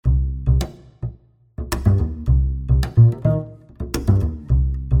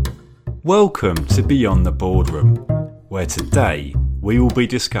Welcome to Beyond the Boardroom, where today we will be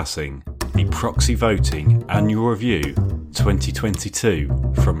discussing the Proxy Voting Annual Review 2022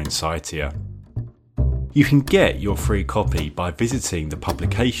 from Insightia. You can get your free copy by visiting the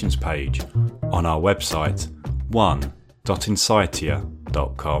publications page on our website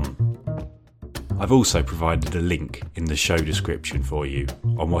one.insightia.com. I've also provided a link in the show description for you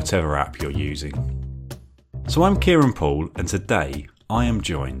on whatever app you're using. So I'm Kieran Paul, and today I am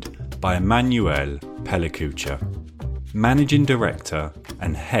joined by Emmanuel Pellicuccia, Managing Director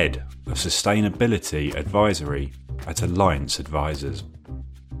and Head of Sustainability Advisory at Alliance Advisors.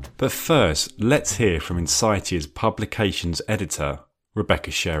 But first, let's hear from Insightia's Publications Editor,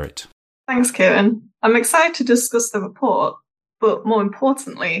 Rebecca Sherritt. Thanks, Kieran. I'm excited to discuss the report, but more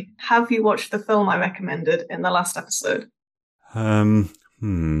importantly, have you watched the film I recommended in the last episode? To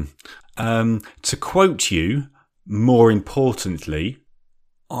quote you, more importantly,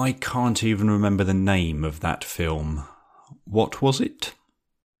 I can't even remember the name of that film. What was it?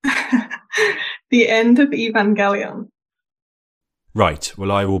 The End of Evangelion. Right, well,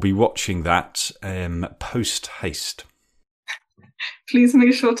 I will be watching that post-haste. Please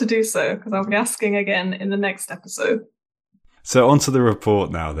make sure to do so, because I'll be asking again in the next episode. So on to the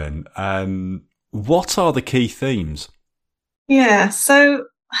report now then. What are the key themes? Yeah, so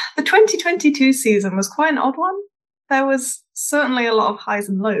the 2022 season was quite an odd one. There was certainly a lot of highs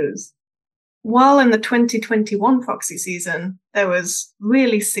and lows. While in the 2021 proxy season, there was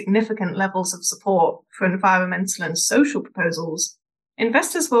really significant levels of support for environmental and social proposals,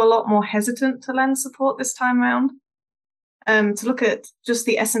 investors were a lot more hesitant to lend support this time around. To look at just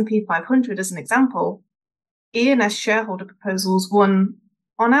the S&P 500 as an example, E&S shareholder proposals won,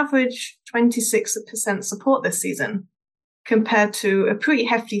 on average, 26% support this season, compared to a pretty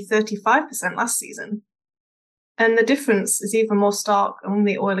hefty 35% last season. And the difference is even more stark among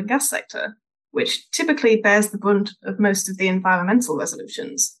the oil and gas sector, which typically bears the brunt of most of the environmental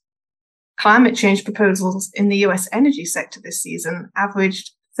resolutions. Climate change proposals in the US energy sector this season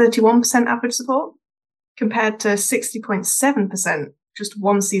averaged 31% average support, compared to 60.7% just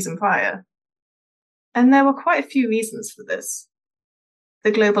one season prior. And there were quite a few reasons for this.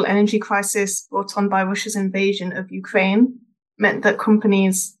 The global energy crisis brought on by Russia's invasion of Ukraine meant that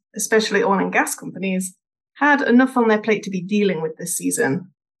companies, especially oil and gas companies, had enough on their plate to be dealing with this season,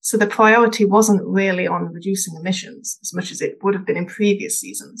 so the priority wasn't really on reducing emissions as much as it would have been in previous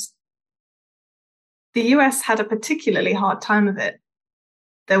seasons. The US had a particularly hard time of it.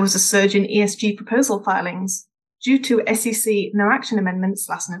 There was a surge in ESG proposal filings due to SEC no-action amendments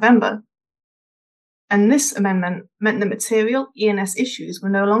last November. And this amendment meant that material E&S issues were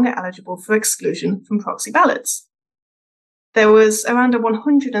no longer eligible for exclusion from proxy ballots. There was around a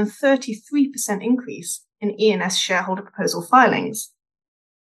 133% increase in E&S shareholder proposal filings,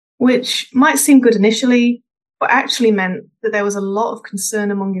 which might seem good initially, but actually meant that there was a lot of concern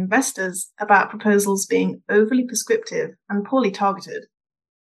among investors about proposals being overly prescriptive and poorly targeted.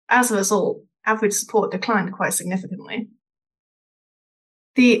 As a result, average support declined quite significantly.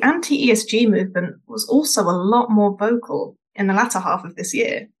 The anti-ESG movement was also a lot more vocal in the latter half of this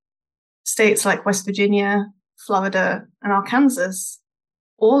year. States like West Virginia, Florida, and Arkansas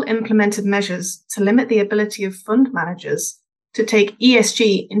all implemented measures to limit the ability of fund managers to take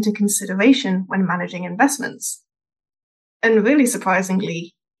ESG into consideration when managing investments. And really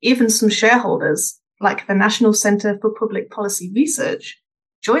surprisingly, even some shareholders, like the National Center for Public Policy Research,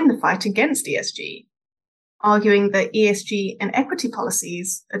 joined the fight against ESG, arguing that ESG and equity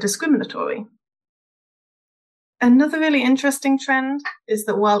policies are discriminatory. Another really interesting trend is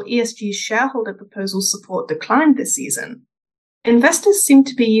that while ESG shareholder proposal support declined this season, investors seem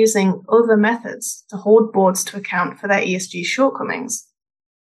to be using other methods to hold boards to account for their ESG shortcomings.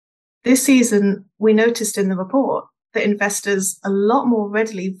 This season, we noticed in the report that investors a lot more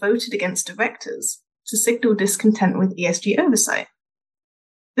readily voted against directors to signal discontent with ESG oversight.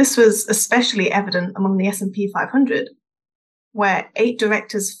 This was especially evident among the S&P 500, where 8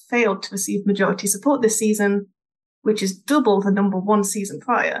 directors failed to receive majority support this season, which is double the number one season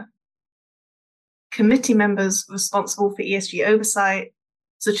prior. Committee members responsible for ESG oversight,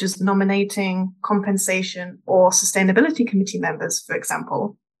 such as nominating, compensation, or sustainability committee members, for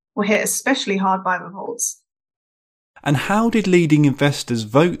example, were hit especially hard by revolts. And how did leading investors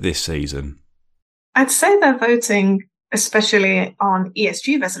vote this season? I'd say their voting, especially on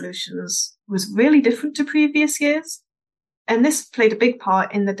ESG resolutions, was really different to previous years, and this played a big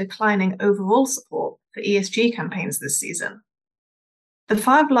part in the declining overall support for ESG campaigns this season. The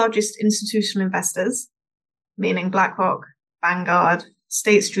 5 largest institutional investors, meaning BlackRock, Vanguard,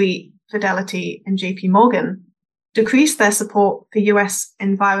 State Street, Fidelity, and JP Morgan, decreased their support for US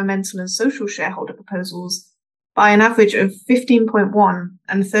environmental and social shareholder proposals by an average of 15.1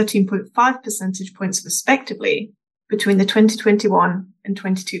 and 13.5 percentage points respectively between the 2021 and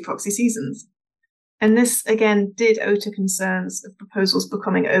 22 proxy seasons. And this, again, did owe to concerns of proposals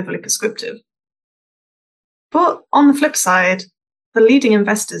becoming overly prescriptive. But on the flip side, the leading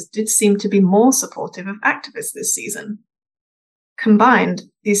investors did seem to be more supportive of activists this season. Combined,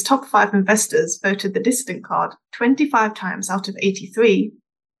 these top 5 investors voted the dissident card 25 times out of 83,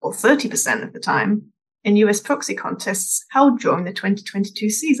 or 30% of the time, in US proxy contests held during the 2022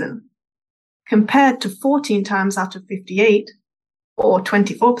 season, compared to 14 times out of 58, or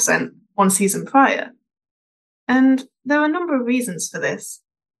 24%, one season prior. And there are a number of reasons for this.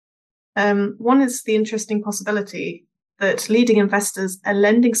 One is the interesting possibility that leading investors are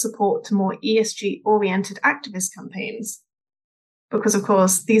lending support to more ESG-oriented activist campaigns, because, of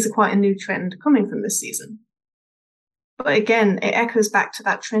course, these are quite a new trend coming from this season. But again, it echoes back to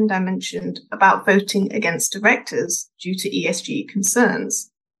that trend I mentioned about voting against directors due to ESG concerns.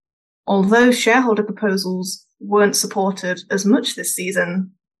 Although shareholder proposals weren't supported as much this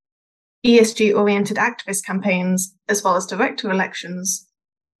season, ESG-oriented activist campaigns, as well as director elections,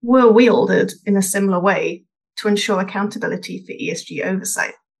 were wielded in a similar way to ensure accountability for ESG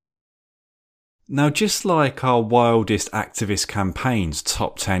oversight. Now, just like our wildest activist campaigns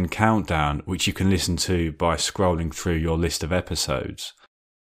top 10 countdown, which you can listen to by scrolling through your list of episodes,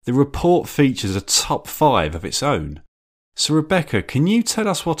 the report features a top 5 of its own. So Rebecca, can you tell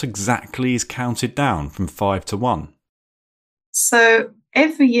us what exactly is counted down from 5 to 1? So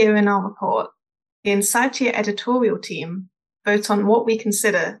every year in our report, the Insightia editorial team vote on what we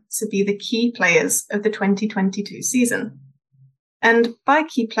consider to be the key players of the 2022 season. And by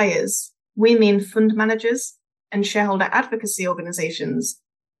key players, we mean fund managers and shareholder advocacy organizations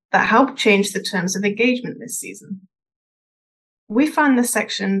that help change the terms of engagement this season. We find this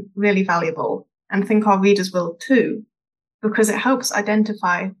section really valuable and think our readers will too, because it helps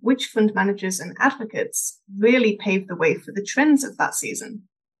identify which fund managers and advocates really paved the way for the trends of that season.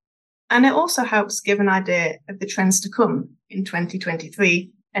 And it also helps give an idea of the trends to come in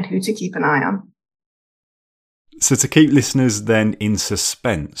 2023 and who to keep an eye on. So to keep listeners then in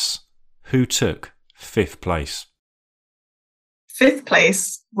suspense, who took 5th place? 5th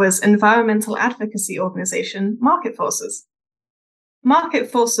place was environmental advocacy organisation Market Forces. Market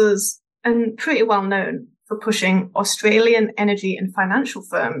Forces are pretty well known for pushing Australian energy and financial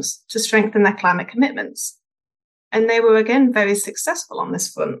firms to strengthen their climate commitments. And they were again very successful on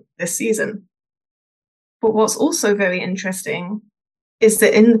this front this season. But what's also very interesting is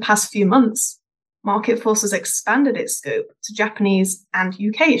that in the past few months, Market Forces expanded its scope to Japanese and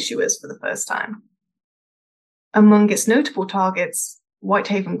UK issuers for the first time. Among its notable targets,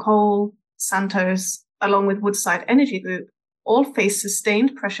 Whitehaven Coal, Santos, along with Woodside Energy Group, all face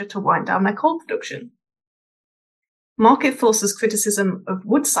sustained pressure to wind down their coal production. Market Forces' criticism of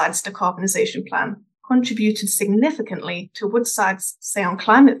Woodside's decarbonisation plan contributed significantly to Woodside's Say on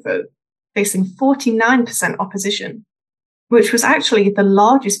Climate vote, facing 49% opposition, which was actually the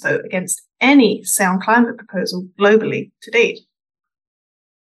largest vote against any Say on Climate proposal globally to date.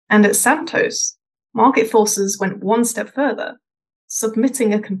 And at Santos, Market Forces went one step further,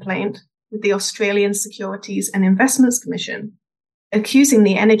 submitting a complaint with the Australian Securities and Investments Commission, accusing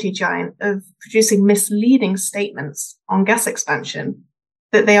the energy giant of producing misleading statements on gas expansion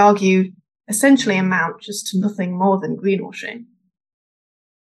that they argue essentially amount just to nothing more than greenwashing.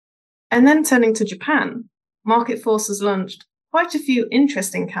 And then turning to Japan, Market Forces launched quite a few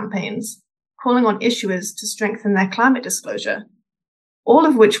interesting campaigns calling on issuers to strengthen their climate disclosure, all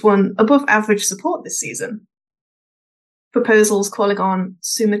of which won above average support this season. Proposals calling on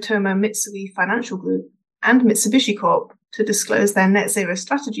Sumitomo Mitsui Financial Group and Mitsubishi Corp to disclose their net zero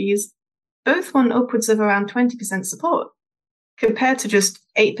strategies both won upwards of around 20% support, compared to just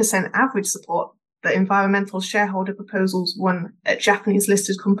 8% average support that environmental shareholder proposals won at Japanese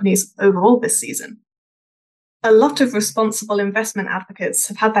listed companies overall this season. A lot of responsible investment advocates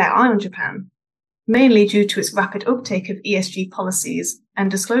have had their eye on Japan, mainly due to its rapid uptake of ESG policies and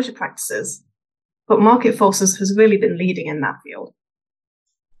disclosure practices. But Market Forces has really been leading in that field.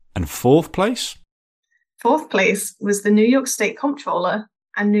 And 4th place? 4th place was the New York State Comptroller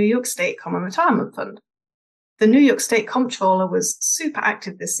and New York State Common Retirement Fund. The New York State Comptroller was super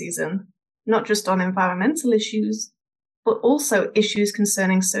active this season, not just on environmental issues, but also issues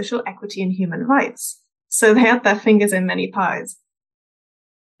concerning social equity and human rights. So they had their fingers in many pies.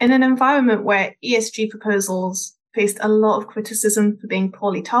 In an environment where ESG proposals faced a lot of criticism for being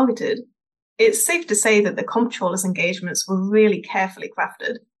poorly targeted, it's safe to say that the comptroller's engagements were really carefully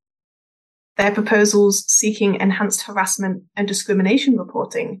crafted. Their proposals seeking enhanced harassment and discrimination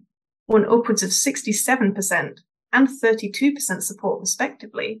reporting won upwards of 67% and 32% support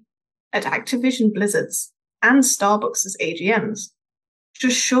respectively at Activision Blizzard's and Starbucks' AGMs,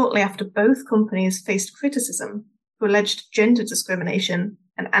 just shortly after both companies faced criticism for alleged gender discrimination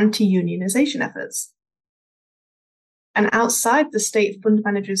and anti-unionization efforts. And outside the state fund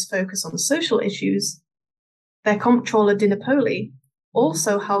managers' focus on social issues, their comptroller Dinapoli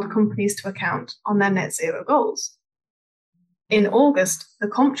also held companies to account on their net zero goals. In August, the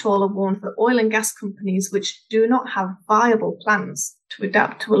comptroller warned that oil and gas companies which do not have viable plans to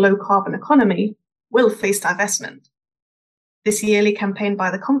adapt to a low-carbon economy will face divestment. This yearly campaign by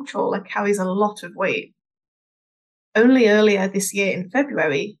the comptroller carries a lot of weight. Only earlier this year in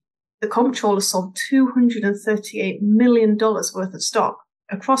February, the comptroller sold $238 million worth of stock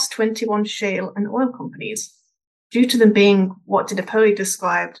across 21 shale and oil companies, due to them being what Dinapoli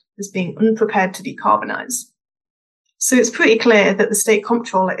described as being unprepared to decarbonize. So it's pretty clear that the state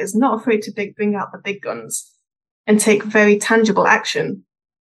comptroller is not afraid to bring out the big guns and take very tangible action,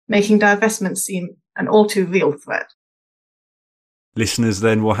 making divestment seem an all too real threat. Listeners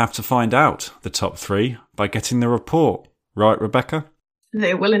then will have to find out the top 3 by getting the report. Right, Rebecca?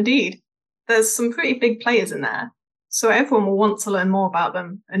 They will indeed. There's some pretty big players in there, so everyone will want to learn more about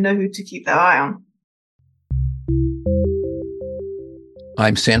them and know who to keep their eye on.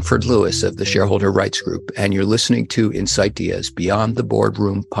 I'm Sanford Lewis of the Shareholder Rights Group, and you're listening to Insighteas Beyond the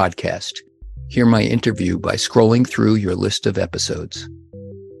Boardroom podcast. Hear my interview by scrolling through your list of episodes.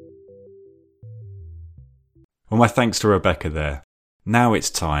 Well, my thanks to Rebecca there. Now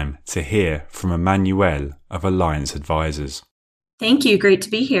it's time to hear from Emmanuelle of Alliance Advisors. Thank you. Great to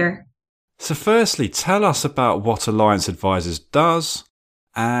be here. So firstly, tell us about what Alliance Advisors does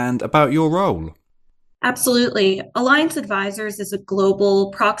and about your role. Absolutely. Alliance Advisors is a global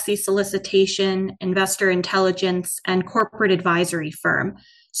proxy solicitation, investor intelligence, and corporate advisory firm.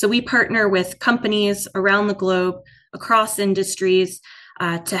 So we partner with companies around the globe, across industries,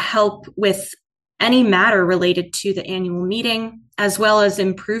 to help with any matter related to the annual meeting, as well as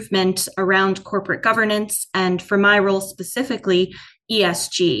improvement around corporate governance, and for my role specifically,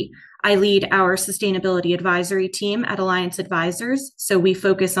 ESG. I lead our sustainability advisory team at Alliance Advisors, so we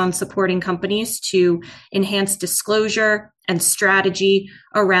focus on supporting companies to enhance disclosure and strategy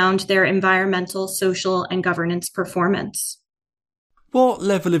around their environmental, social, and governance performance. What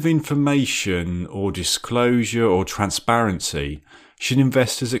level of information or disclosure or transparency should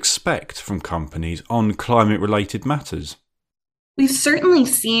investors expect from companies on climate-related matters? We've certainly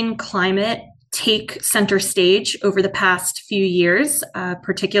seen climate take center stage over the past few years,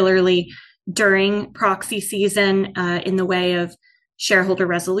 particularly during proxy season in the way of shareholder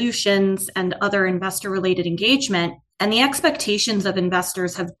resolutions and other investor-related engagement. And the expectations of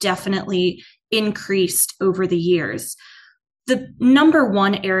investors have definitely increased over the years. The number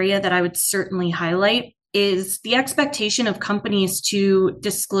one area that I would certainly highlight is the expectation of companies to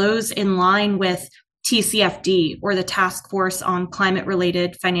disclose in line with TCFD, or the Task Force on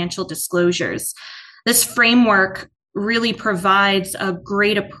Climate-Related Financial Disclosures. This framework really provides a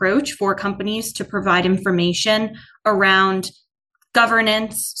great approach for companies to provide information around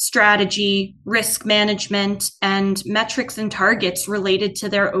governance, strategy, risk management, and metrics and targets related to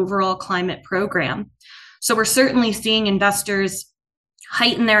their overall climate program. So we're certainly seeing investors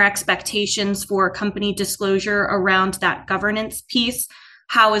heighten their expectations for company disclosure around that governance piece.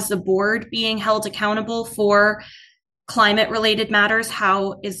 How is the board being held accountable for climate-related matters?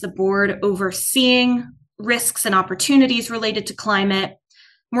 How is the board overseeing risks and opportunities related to climate?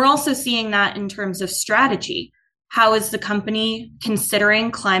 We're also seeing that in terms of strategy. How is the company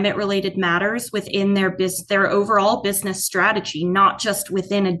considering climate-related matters within their overall business strategy, not just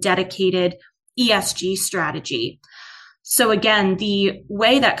within a dedicated ESG strategy? So again, the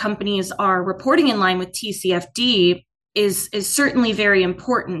way that companies are reporting in line with TCFD is certainly very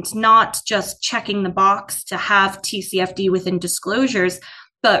important, not just checking the box to have TCFD within disclosures,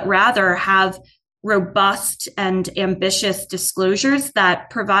 but rather have robust and ambitious disclosures that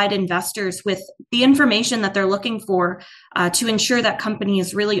provide investors with the information that they're looking for to ensure that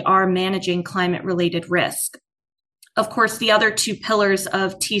companies really are managing climate-related risk. Of course, the other two pillars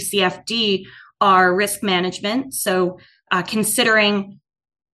of TCFD are risk management. So considering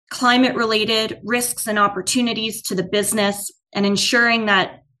climate-related risks and opportunities to the business and ensuring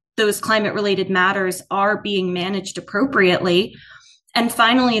that those climate-related matters are being managed appropriately. And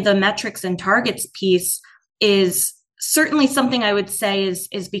finally, the metrics and targets piece is certainly something I would say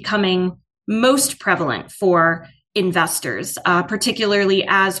is becoming most prevalent for investors, particularly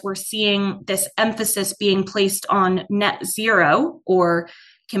as we're seeing this emphasis being placed on net zero, or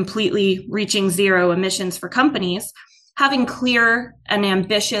completely reaching zero emissions for companies, having clear and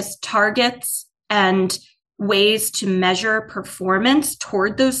ambitious targets and ways to measure performance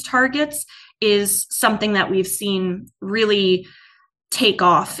toward those targets is something that we've seen really take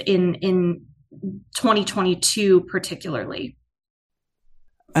off in 2022 particularly.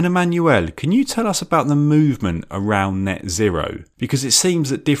 And Emmanuel, can you tell us about the movement around net zero? Because it seems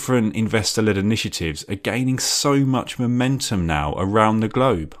that different investor-led initiatives are gaining so much momentum now around the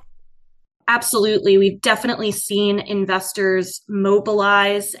globe. Absolutely. We've definitely seen investors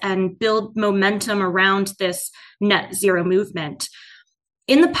mobilize and build momentum around this net zero movement.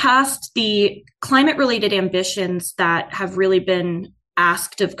 In the past, the climate-related ambitions that have really been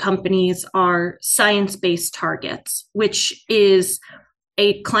asked of companies are science-based targets, which is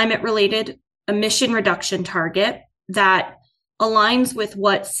a climate-related emission reduction target that aligns with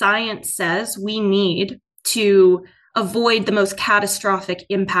what science says we need to avoid the most catastrophic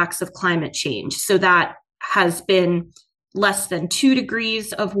impacts of climate change. So that has been less than 2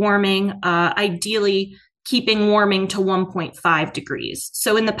 degrees of warming, ideally keeping warming to 1.5 degrees.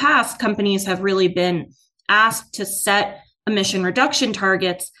 So in the past, companies have really been asked to set emission reduction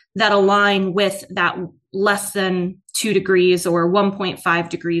targets that align with that less than 2 degrees or 1.5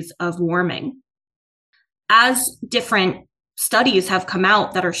 degrees of warming. As different studies have come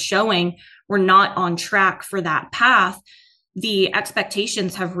out that are showing we're not on track for that path, the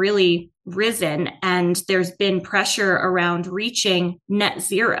expectations have really risen and there's been pressure around reaching net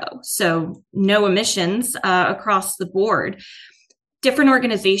zero. So no emissions across the board. Different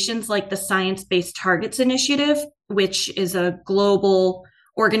organizations like the Science Based Targets Initiative, which is a global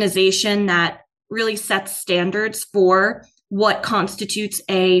organization that really sets standards for what constitutes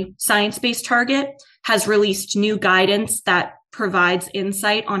a science-based target, has released new guidance that provides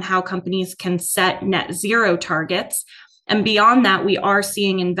insight on how companies can set net zero targets. And beyond that, we are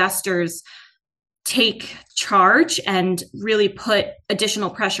seeing investors take charge and really put additional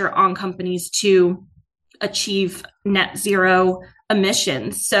pressure on companies to achieve net zero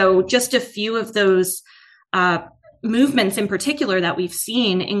emissions. So just a few of those movements in particular that we've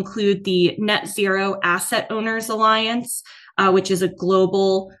seen include the Net Zero Asset Owners Alliance, which is a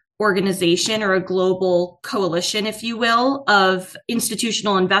global organization or a global coalition, if you will, of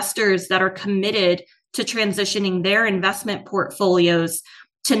institutional investors that are committed to transitioning their investment portfolios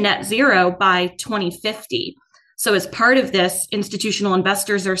to net zero by 2050. So as part of this, institutional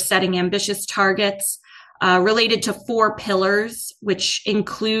investors are setting ambitious targets related to 4 pillars, which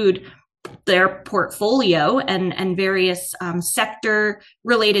include their portfolio and various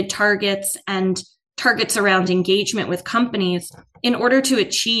sector-related targets and targets around engagement with companies in order to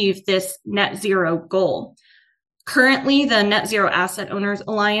achieve this net zero goal. Currently, the Net Zero Asset Owners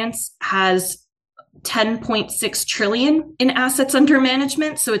Alliance has 10.6 trillion in assets under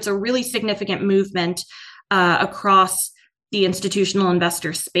management. So it's a really significant movement across the institutional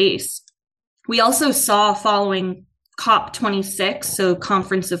investor space. We also saw following COP26, so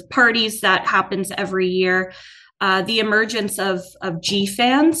Conference of Parties that happens every year, the emergence of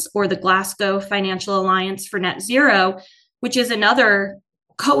GFANZ, or the Glasgow Financial Alliance for Net Zero, which is another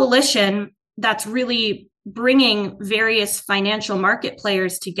coalition that's really bringing various financial market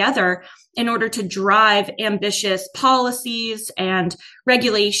players together in order to drive ambitious policies and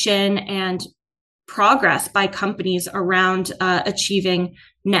regulation and progress by companies around achieving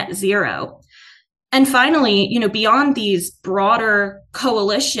net zero. And finally, beyond these broader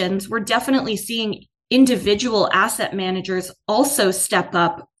coalitions, we're definitely seeing individual asset managers also step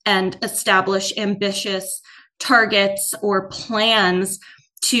up and establish ambitious targets or plans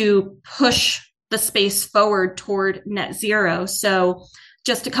to push the space forward toward net zero. So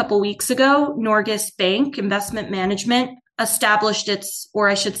just a couple weeks ago, Norges Bank Investment Management established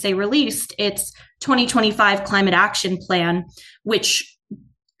released its 2025 climate action plan, which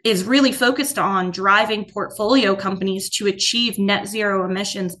is really focused on driving portfolio companies to achieve net zero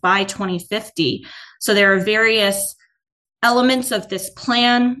emissions by 2050. So there are various elements of this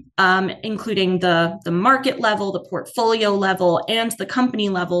plan, including the market level, the portfolio level, and the company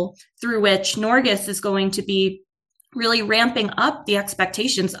level, through which Norges is going to be really ramping up the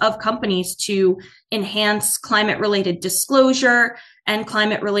expectations of companies to enhance climate-related disclosure and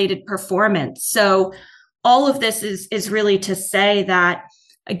climate-related performance. So all of this is really to say that,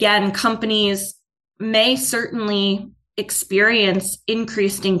 again, companies may certainly experience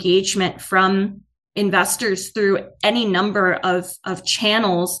increased engagement from investors through any number of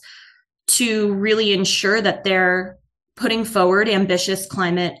channels to really ensure that they're putting forward ambitious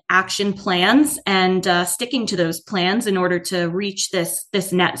climate action plans and sticking to those plans in order to reach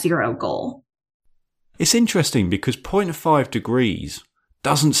this net zero goal. It's interesting because 0.5 degrees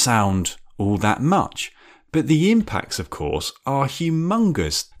doesn't sound all that much. But the impacts, of course, are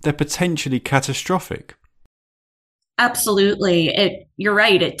humongous. They're potentially catastrophic. Absolutely. You're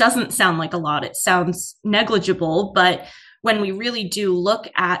right. It doesn't sound like a lot. It sounds negligible. But when we really do look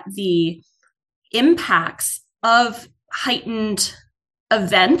at the impacts of heightened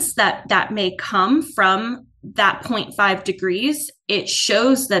events that may come from that 0.5 degrees, it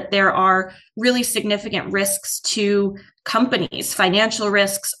shows that there are really significant risks to companies, financial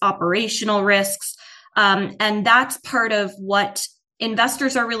risks, operational risks. And that's part of what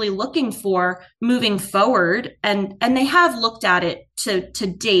investors are really looking for moving forward. And they have looked at it to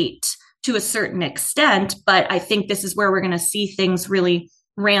date to a certain extent. But I think this is where we're going to see things really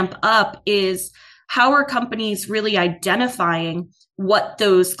ramp up, is how are companies really identifying what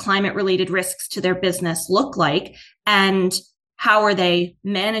those climate related risks to their business look like, and how are they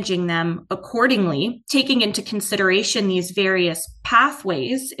managing them accordingly, taking into consideration these various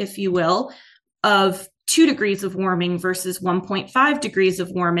pathways, if you will, of 2 degrees of warming versus 1.5 degrees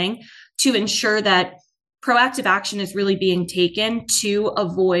of warming, to ensure that proactive action is really being taken to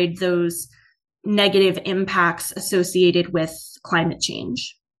avoid those negative impacts associated with climate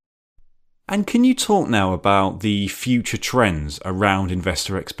change. And can you talk now about the future trends around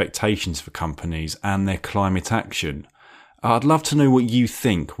investor expectations for companies and their climate action? I'd love to know what you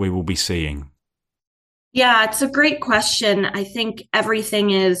think we will be seeing. Yeah, it's a great question. I think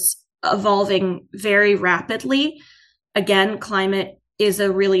everything is evolving very rapidly. Again, climate is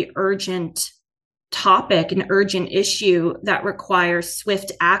a really urgent topic, an urgent issue that requires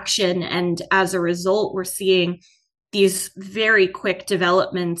swift action. And as a result, we're seeing these very quick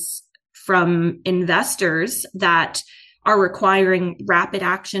developments from investors that are requiring rapid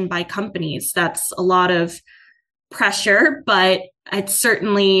action by companies. That's a lot of pressure, but it's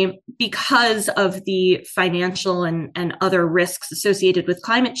certainly because of the financial and other risks associated with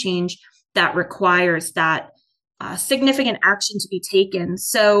climate change that requires that significant action to be taken.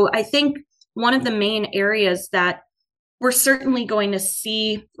 So I think one of the main areas that we're certainly going to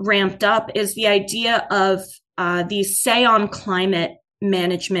see ramped up is the idea of these say on climate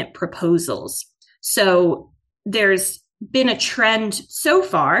management proposals. So there's been a trend so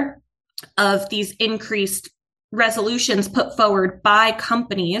far of these increased resolutions put forward by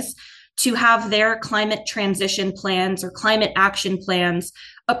companies to have their climate transition plans or climate action plans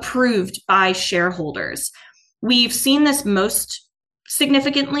approved by shareholders. We've seen this most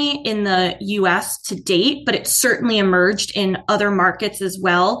significantly in the US to date, but it's certainly emerged in other markets as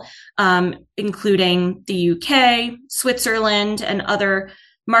well, including the UK, Switzerland, and other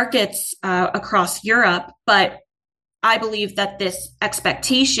markets across Europe. But I believe that this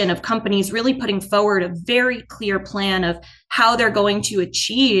expectation of companies really putting forward a very clear plan of how they're going to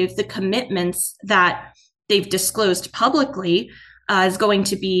achieve the commitments that they've disclosed publicly is going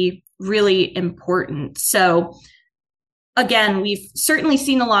to be really important. So again, we've certainly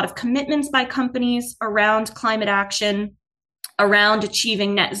seen a lot of commitments by companies around climate action, around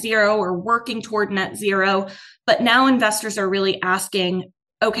achieving net zero or working toward net zero. But now investors are really asking,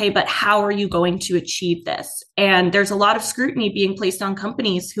 okay, but how are you going to achieve this? And there's a lot of scrutiny being placed on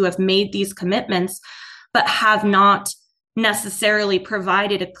companies who have made these commitments, but have not necessarily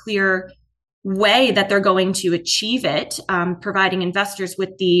provided a clear way that they're going to achieve it, providing investors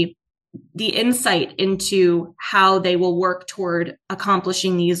with the insight into how they will work toward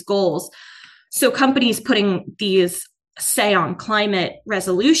accomplishing these goals. So companies putting these say on climate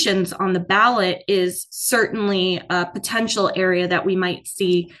resolutions on the ballot is certainly a potential area that we might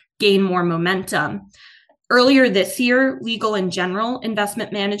see gain more momentum. Earlier this year, Legal & General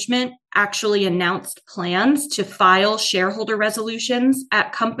Investment Management actually announced plans to file shareholder resolutions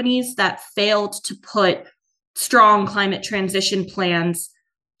at companies that failed to put strong climate transition plans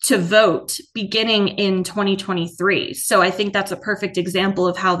to vote beginning in 2023. So I think that's a perfect example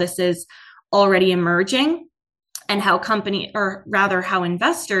of how this is already emerging, and how how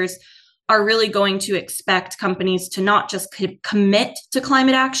investors are really going to expect companies to not just commit to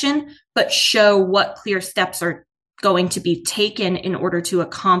climate action, but show what clear steps are going to be taken in order to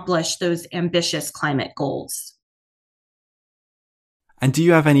accomplish those ambitious climate goals. And do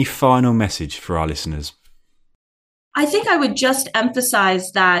you have any final message for our listeners? I think I would just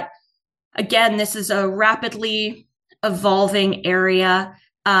emphasize that, again, this is a rapidly evolving area.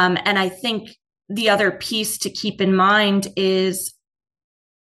 And I think the other piece to keep in mind is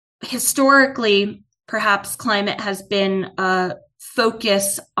historically, perhaps climate has been a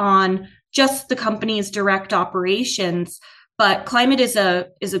focus on just the company's direct operations, but climate is a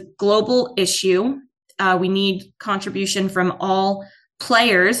global issue. We need contribution from all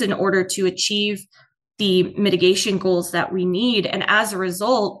players in order to achieve the mitigation goals that we need. And as a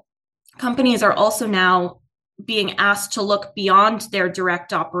result, companies are also now being asked to look beyond their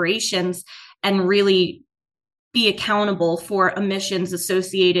direct operations and really be accountable for emissions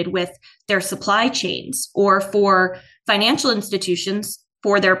associated with their supply chains or for financial institutions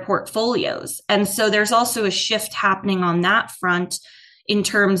for their portfolios. And so there's also a shift happening on that front in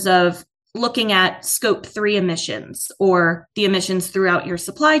terms of looking at scope 3 emissions or the emissions throughout your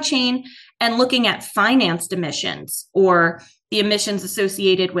supply chain, and looking at financed emissions or the emissions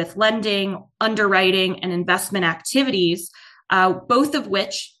associated with lending, underwriting, and investment activities, both of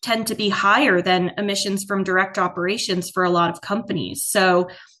which tend to be higher than emissions from direct operations for a lot of companies. So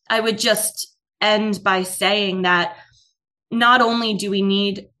I would just end by saying that not only do we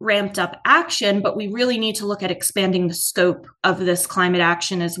need ramped up action, but we really need to look at expanding the scope of this climate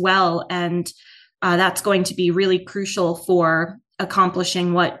action as well. And that's going to be really crucial for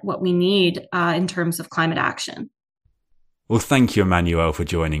accomplishing what we need in terms of climate action. Well, thank you, Emmanuel, for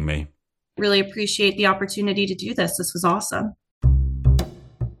joining me. Really appreciate the opportunity to do this. This was awesome.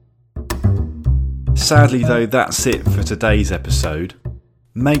 Sadly, though, that's it for today's episode.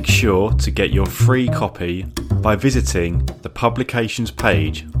 Make sure to get your free copy by visiting the publications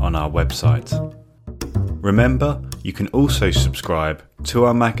page on our website. Remember, you can also subscribe to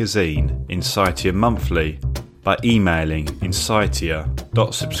our magazine Insightia Monthly by emailing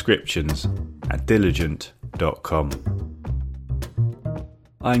insightia.subscriptions@diligent.com.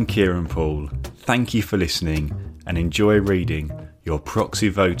 I'm Kieran Paul. Thank you for listening and enjoy reading your Proxy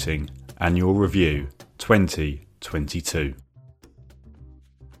Voting Annual Review 2022.